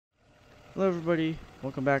Hello everybody,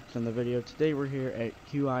 welcome back to another video. Today we're here at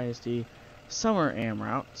QISD Summer AM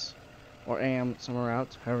Routes, or AM Summer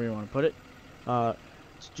Routes, however you want to put it.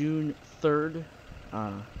 It's June 3rd,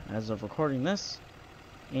 as of recording this,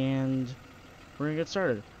 and we're gonna get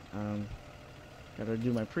started. Gotta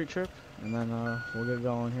do my pre-trip, and then we'll get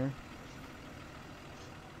going here.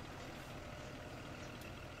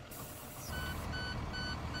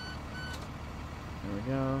 There we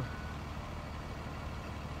go.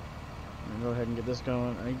 Go ahead and get this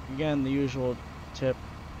going. Again, the usual tip,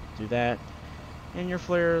 do that, and your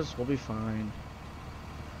flares will be fine.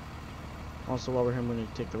 Also, while we're here, I'm going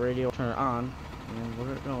to take the radio, turn it on, and we'll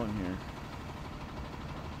get going here.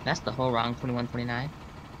 That's the whole wrong 2129.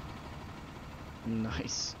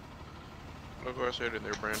 Nice. Look what I said in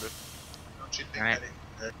there, Brandon. Don't you think All right.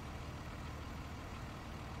 that it,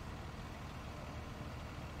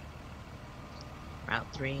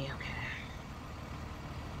 Route 3, okay.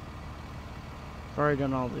 I've already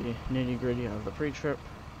done all the nitty-gritty of the pre-trip.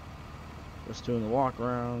 Just doing the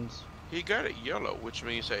walk-arounds. He got it yellow, which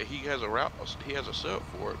means that he has a route, he has a sub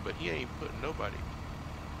for it, but he ain't putting nobody.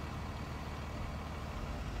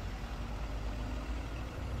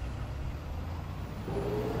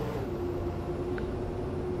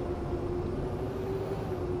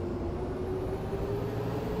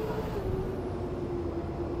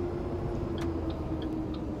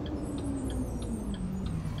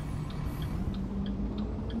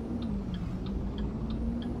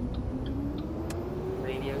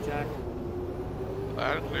 Radio check.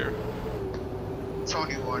 Loud and clear.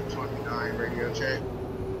 2129 radio check.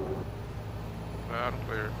 Loud and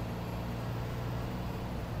clear.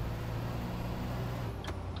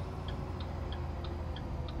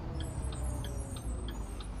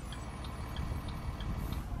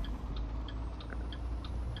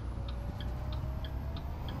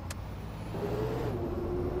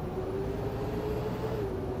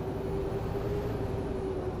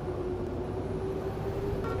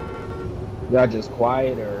 Y'all just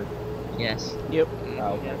quiet or? Yes. Yep.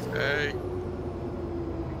 Oh, okay. Hey,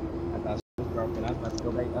 I thought she was broken. I was about to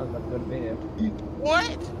go back. I was about to go to bed.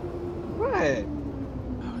 what? What?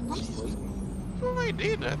 You ain't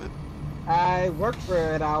did nothing. I worked for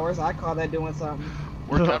 8 hours. I call that doing something.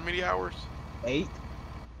 Worked how many hours? 8.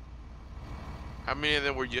 How many of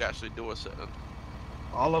them were you actually doing something?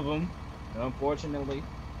 All of them. Unfortunately.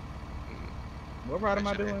 What route am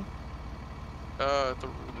I Actually, doing?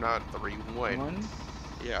 Not 3-1. 1?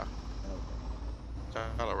 Yeah. Okay.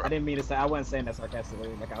 Tyler, I didn't mean to say. I wasn't saying that sarcastically.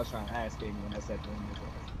 Like I was trying to ask him when I said doing this.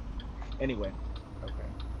 Anyway. Okay.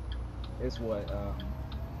 It's what?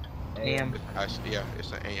 AM. Yeah,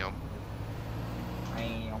 it's an AM.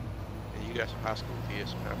 Damn. And you got some high school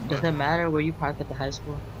kids, so have Does fun. it matter where you park at the high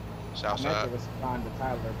school? I meant Southside. to respond to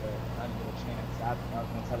Tyler, but I didn't get a chance. I was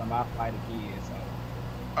gonna tell him I'll fight a kid. So.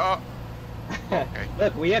 Oh, okay.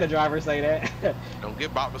 Look, we had a driver say that. Don't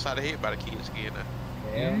get bopped beside the head by the kids again.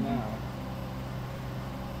 Hell no.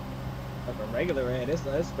 Like a regular red, it's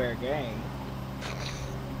fair game.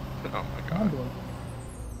 Oh my god.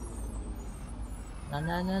 No,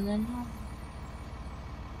 no, no, no, no.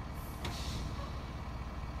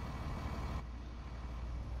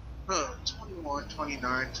 Huh,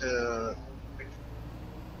 2129 to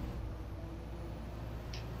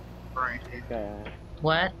Brandon.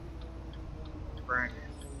 What? Brandon.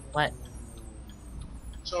 What?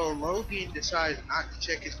 So Logan decides not to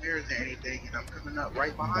check his mirrors or anything, and I'm coming up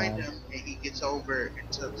right behind him, and he gets over and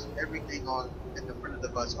takes everything on in the front of the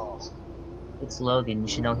bus off. It's Logan. You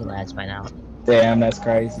should know he lags by now. Damn, that's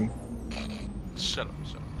crazy. Shut up,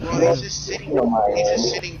 shut up. Well, he's just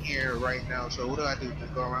sitting here right now. So what do I do?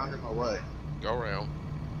 Just go around him or what? Go around.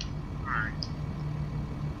 All right.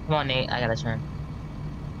 Come on, Nate. I gotta turn.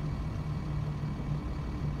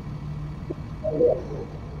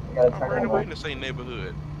 I'm running away in the same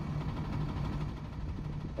neighborhood.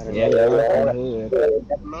 Yeah, yeah, hood.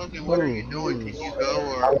 Logan, what are you doing? Can you go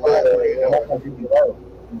or what? What are you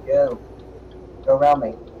doing? Go. Go around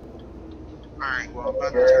me. Alright, well, I'm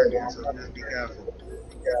about to turn in, so just be careful.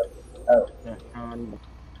 Oh.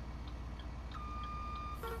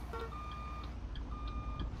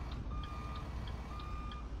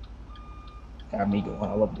 Got me going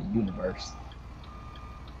all over the universe.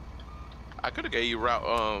 I could have gave you route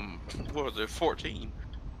what was it, 14?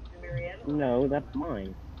 No, that's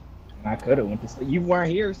mine. I could have went to sleep. You weren't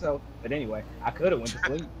here, so. But anyway, I could have went to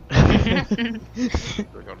sleep.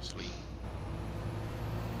 We're going to sleep.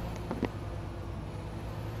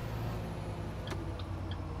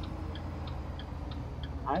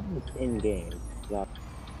 I was in game. So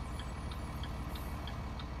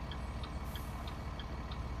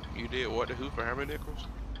You did what to who for how many nickels?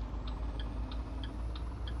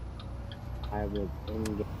 I was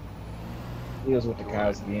in game. He was with the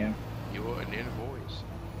cows again. You were an invoice,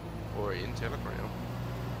 or in Telegram,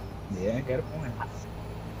 Yeah, got a point.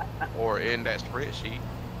 or in that spreadsheet.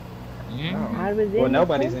 Mm. I was in Well, the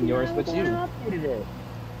nobody's in same yours time but when you. I updated it.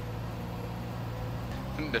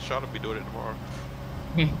 The shot will be doing it tomorrow.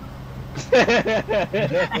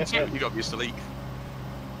 You gonna be asleep.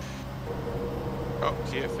 Oh,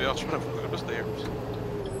 kid fell trying to walk up the stairs.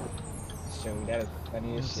 Shoot, that is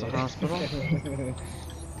funny as It's shit. the hospital.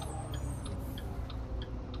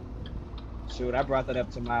 Shoot, I brought that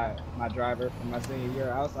up to my driver from my senior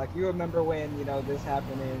year. I was like, you remember when, you know, this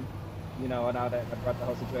happened and, you know, and all that. I brought the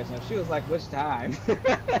whole situation up. She was like, which time?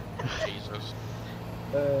 Jesus.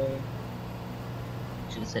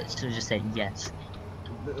 Should have just said yes.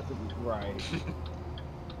 Right.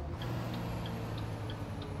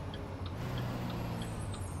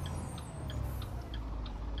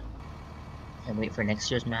 And wait for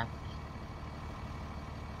next year's map.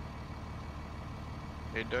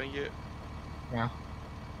 Ain't done yet. No.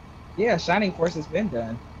 Yeah, Shining Force has been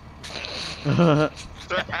done.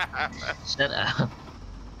 Shut up.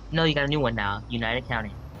 No, you got a new one now. United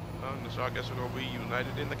County. So I guess we're gonna be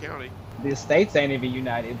united in the county. The states ain't even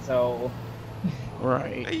united, so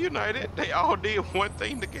Right. They united. They all did one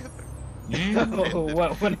thing together.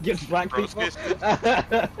 what against black people?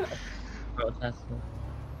 Protesting.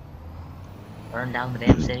 Burn down the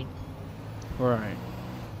damn city. Right.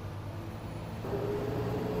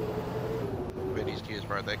 Bet these kids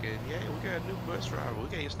right there good. Yeah, we got a new bus driver. We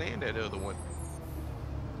can't stand that other one.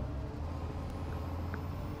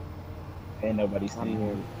 Ain't nobody I'm seen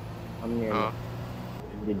here. I'm here. Huh?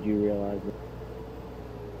 Did you realize it?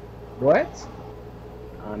 What?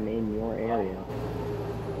 I'm in your area.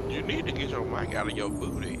 You need to get your mic out of your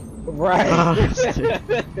booty. Right. Oh,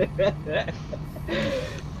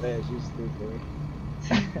 Man, you stupid.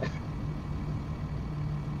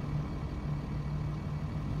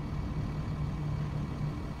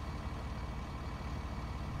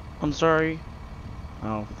 I'm sorry.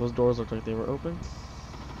 Oh, those doors looked like they were open.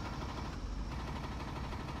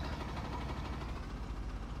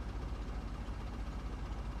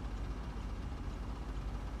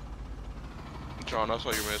 John, I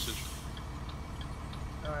saw your message.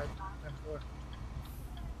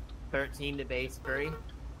 13 to base 3.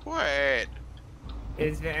 What?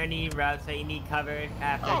 Is there any routes that you need covered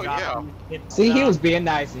after Oh, dropping? See, he was being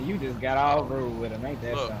nice, and you just got all rude with him. Ain't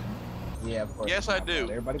that Look. something? Yeah, of course. Yes, it's I my do. fault.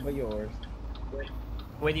 Everybody but yours.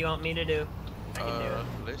 What do you want me to do? I can do it.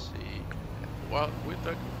 Let's see. Well, we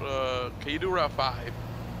think, can you do Route 5?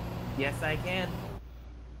 Yes, I can.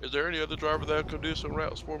 Is there any other driver that could do some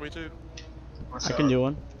routes for me too? I can do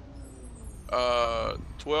one.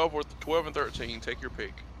 12 and 13, take your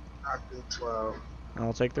pick. I'll do 12.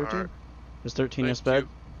 I'll take 13. Alright. Is 13 a Thank sped? you.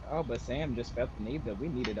 Oh, but Sam just felt the need that we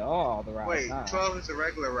needed all the routes. Wait, huh? 12 is a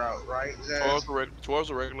regular route, right? Is that 12's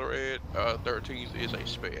a regular ed, 13 is a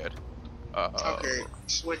sped. okay?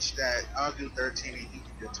 Switch that. I'll do 13 and you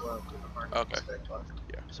can do 12. Okay.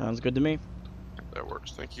 Sounds good to me. That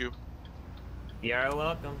works, thank you. You're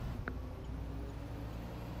welcome.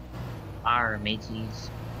 Our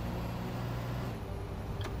mateys.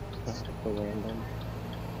 That's so random.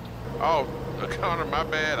 Oh, Connor, my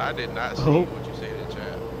bad. I did not see Oh. what you said in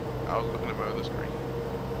chat. I was looking at my other screen.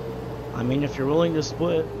 I mean, if you're willing to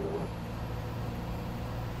split. You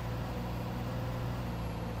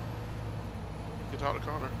can talk to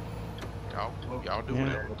Connor. Y'all do Yeah.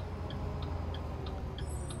 whatever.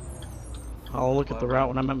 I'll look at the route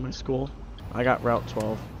when I'm at my school. I got Route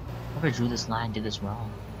 12. Whoever drew this line did this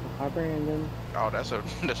wrong. Hi, Brandon. Oh, that's all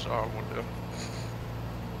I want to do.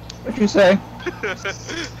 What you say?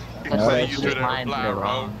 You Whoever say you drew drew this the line did line it wrong.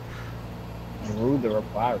 wrong. Drew the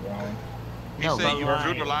reply wrong. He No, said you but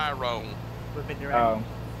drew the line. line wrong. Flip it direct. Oh.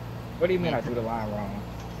 What do you mean I drew the line wrong?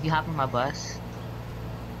 You hop on my bus,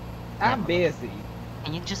 I'm busy.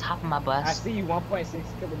 and you just hop on my I bus. see you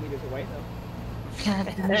 1.6 kilometers away though.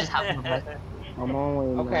 You just hop on my bus. I'm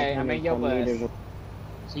only Okay, I'm in your 900 bus. meters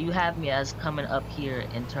So you have me as coming up here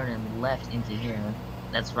and turning left into here.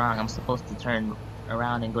 That's wrong. I'm supposed to turn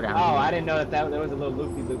around and go down Oh, here. I didn't know that there was a little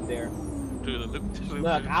loopy-loop there. Do the loop.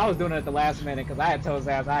 Look, I was doing it at the last minute because I had told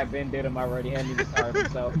Zaz I had been did him already, hadn't even started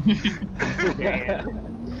himself.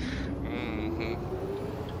 Mm-hmm.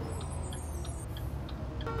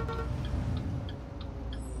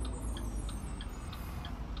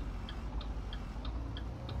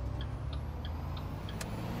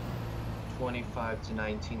 To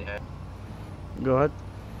 19. Go ahead.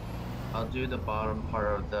 I'll do the bottom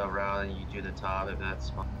part of the route and you do the top if that's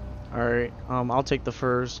fine. Alright, I'll take the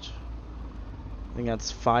first. I think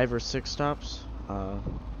that's 5 or 6 stops.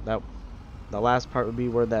 That The last part would be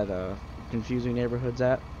where that confusing neighborhood's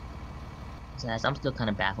at. Zaz, I'm still kind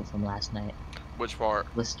of baffled from last night Which part?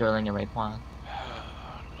 with Sterling and Raekwon.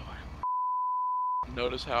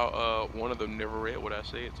 Notice how one of them never read what I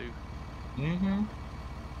said too. Mm-hmm.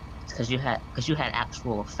 It's because you had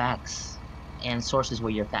actual facts and sources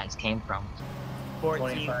where your facts came from.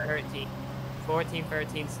 14-13.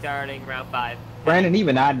 14-13 starting route 5. Brandon,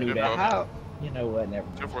 even I knew Good that. luck. How? You know what? Never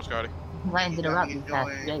Ten mind. four, Scotty. Ryan did a route these past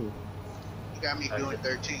doing- days. You got me doing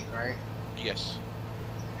 13, right? Yes.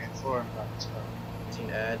 And 4. So. 15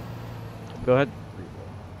 add. Go ahead.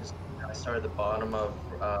 I started the bottom of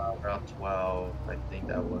route 12. I think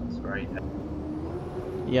that was right.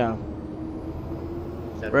 Yeah,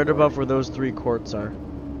 right above where those 3 courts are.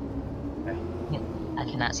 I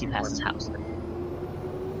cannot see past his house.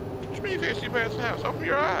 What you mean you can't see past the house? Open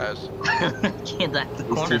your eyes. Can't like the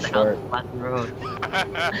He's corner of too the short. house, block the road.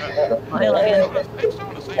 It's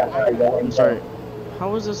on the same How are line. you going? I'm sorry.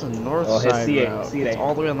 How is this a north Oh, his side C8 route? C8. It's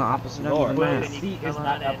all the way on the opposite end of the Lord, map. his seat is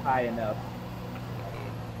not up high enough.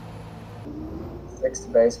 6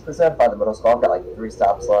 base. Present by the middle school. I've got like 3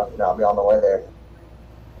 stops left, and I'll be on the way there.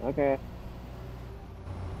 Okay.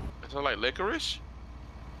 Is that like licorice?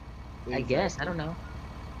 I guess, I don't know.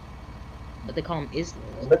 But they call him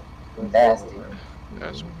Nasty.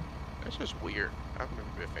 That's just weird. I've never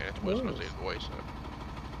been a fan of Twizzlers either way, so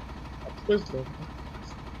Twizzler.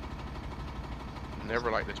 never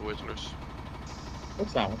liked the Twizzlers.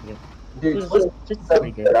 What's wrong with you? Dude, Just so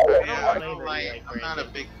pretty good. good. I don't like. I'm not a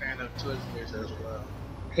big fan of Twizzlers as well.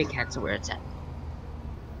 Hey, cats are where it's at.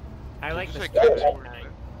 I like the Did you say start cats are where line. it's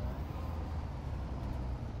at?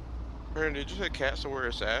 Brandon, did you say cats are where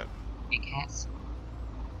it's at? Hey, cats.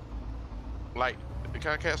 Like the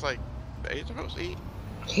kind of cats like the Asian folks eat?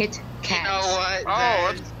 Hit cats. You know what?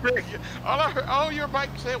 Oh, man? that's all I heard, all your bike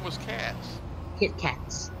said was cats. Hit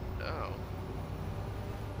cats. Oh.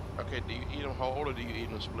 Okay, do you eat them whole or do you eat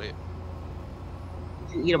them split?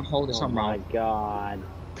 If you eat them whole, there's Oh something my wrong. god.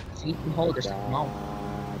 If you eat them whole, there's something wrong.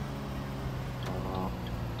 Oh.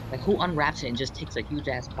 Like, who unwraps it and just takes a huge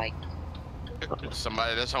ass bite?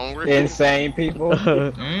 Somebody that's hungry. Insane people,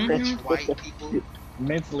 Mm-hmm. Rich white people.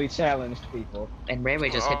 mentally challenged people. And Ray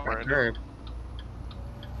Ray just hit Oh, that Brandon. curb.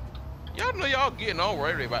 Y'all know y'all getting on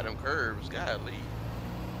Ray about them curves. Golly.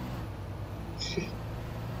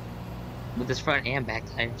 With his front and back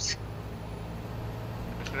tires.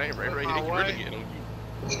 If it ain't Ray Ray, My he can what? really get on you.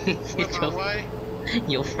 With my what?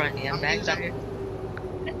 Your front and I'm back using-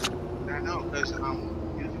 tires? I know, because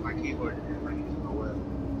I'm using my keyboard and I'm using my web.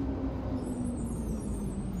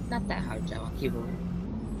 Not that hard, Joe. on keyboard.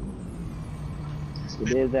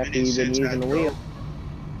 It is after you've been using the wheel.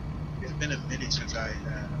 It's been a minute since I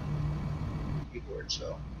had keyboard,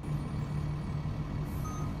 so.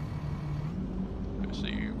 Let's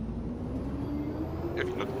see. If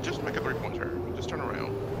you just make a 3-point turn, just turn around.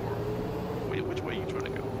 Or which way are you trying to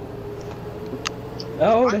go?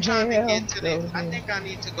 Oh, I'm the trying hell. to get to Oh, the. I hell. think I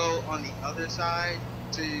need to go on the other side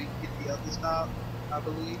to get the other stop, I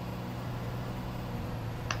believe.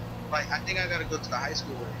 Like, I think I gotta go to the high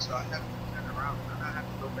school way, so I have to turn around and I have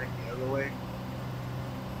to go back the other way.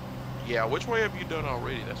 Yeah, which way have you done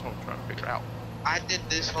already? That's what I'm trying to figure out. I did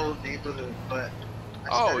this whole neighborhood, but. I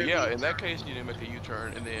Oh started yeah, being in that turned- case you need to make a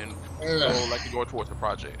U-turn and then Ugh. go like you're going towards the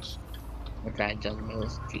projects. We're driving down the middle of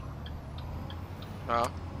the street. Huh?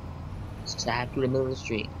 Just drive through the middle of the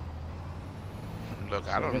street. Look,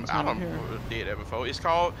 So I it's don't not here. did that before. It's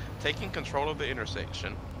called taking control of the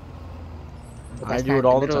intersection. But I that's do not it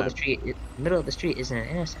all the middle of time. street. Middle of the street isn't an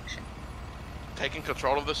intersection. Taking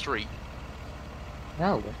control of the street.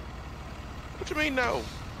 No. What you mean no?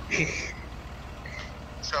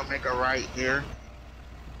 So make a right here.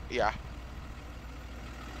 Yeah.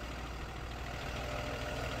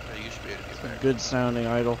 Yeah, you should be able to get back. Good sounding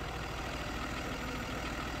idle.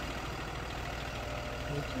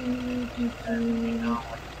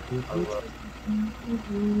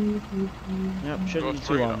 Yep, Go shouldn't be too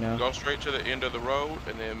straight, long now. go straight to the end of the road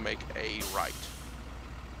and then make a right.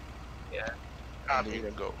 And Copy.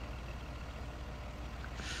 then go.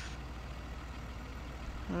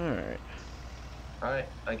 Alright. Alright,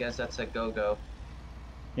 I guess that's a go-go.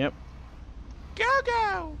 Yep. Go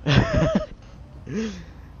go!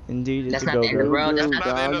 Indeed, it's That's a not the end of the go-go. road. That's That's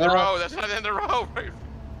not the end of the not. road. That's not the end of the road.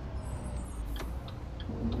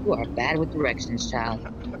 You are bad with directions, child.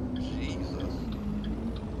 Jesus.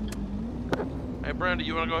 Hey, Brandon,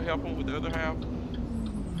 you want to go help him with the other half?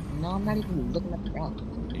 No, I'm not even looking at the route.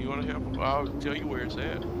 You want to help him? I'll tell you where it's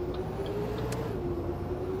at.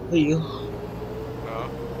 Who you?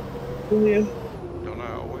 Who you? Don't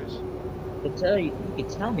I always? I can tell you. You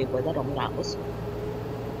can tell me, but that don't mean I listen.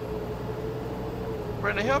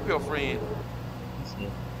 Trying to help your friend. Let's see.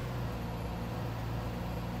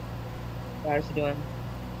 How's he doing?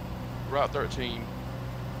 Route 13.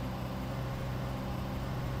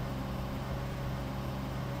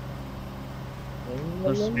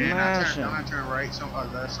 They're Man, I smashing. turn right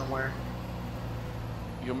left somewhere.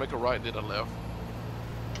 You'll make a right, then a left.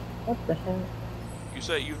 What the hell? You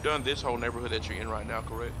say you've done this whole neighborhood that you're in right now,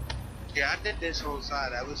 correct? Yeah, I did this whole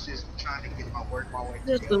side. I was just trying to get my way to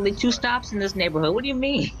There's the only other 2 side. stops in this neighborhood. What do you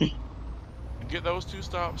mean? Get those 2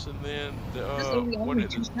 stops, and then the There's one only at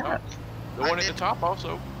 2 the top. stops. The one at the top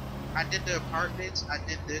also. I did the apartments, I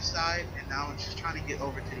did this side, and now I'm just trying to get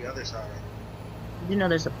over to the other side. You know,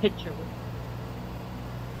 there's a picture.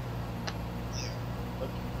 Yeah,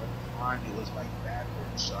 looking behind it was like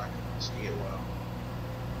backwards, so I couldn't see it well.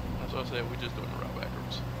 That's what I said. We're just doing the route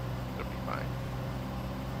backwards. It'll be fine.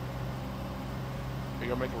 You're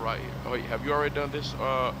gonna make a right here. Oh, wait, have you already done this?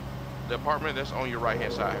 The apartment that's on your right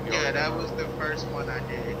hand side. Have you Yeah, already that done was the first one I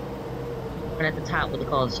did. Right at the top with the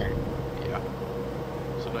cul-de-sac. Yeah.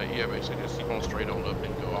 So now, yeah, basically just keep on straight on up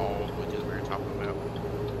and go all the way to the very top of the map.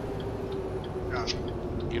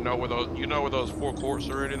 Oh, You know where those 4 courts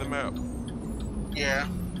are in the map. yeah,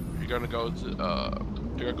 You're gonna go to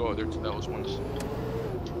you're gonna go there to those ones.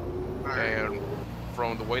 alright. And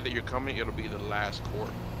from the way that you're coming, it'll be the last court.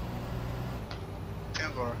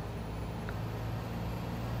 Tempo.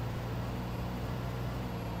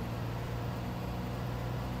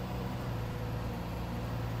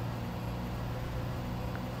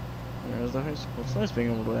 There's the high school. It's nice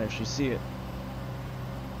being able to actually see it.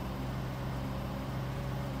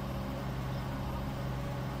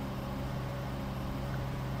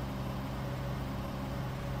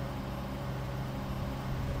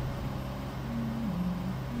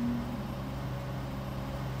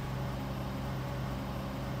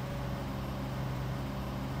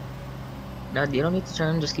 No, you don't need to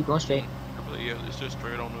turn. Just keep going straight. Yeah, it's just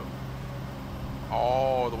straight on up.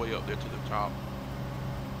 All the way up there to the top.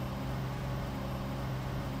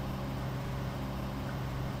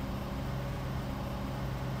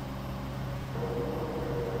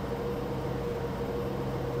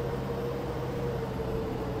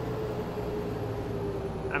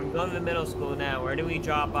 I'm going to the middle school now. Where do we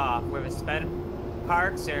drop off? Where the sped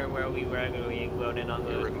parks or where we regularly load in on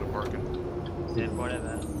the Regular parking.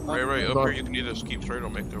 whatever? Right up here, you can either keep straight or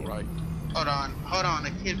make the right. Hold on,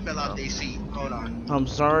 a kid fell out their seat. Hold on. I'm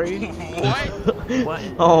sorry. What? What?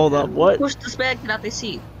 Hold up, what? Push the sped, get out the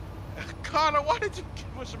seat. Connor, why did you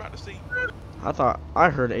push him out the seat? I thought I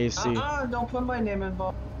heard AC. Don't put my name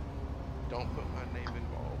involved. Don't put my name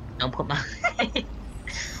involved. Don't put my...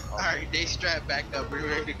 Alright, they strapped back up. We're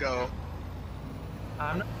ready to go.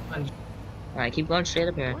 I'm not. Alright, keep going straight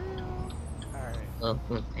up here. Alright. Oh,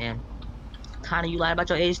 damn. Connor, you lied about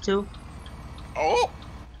your age too? Oh!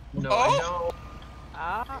 No, Oh!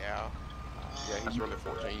 I don't. Yeah. Yeah, he's really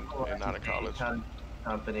 14 and not in college.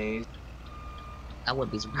 Companies. I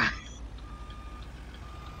wouldn't be surprised.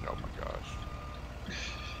 Oh my gosh.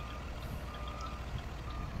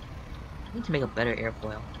 I need to make a better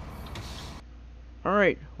airfoil.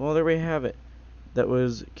 Alright, well there we have it. That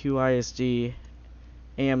was QISD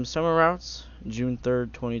AM Summer Routes, June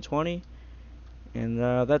 3rd, 2020. And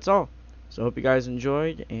that's all. So hope you guys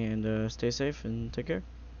enjoyed, and stay safe and take care.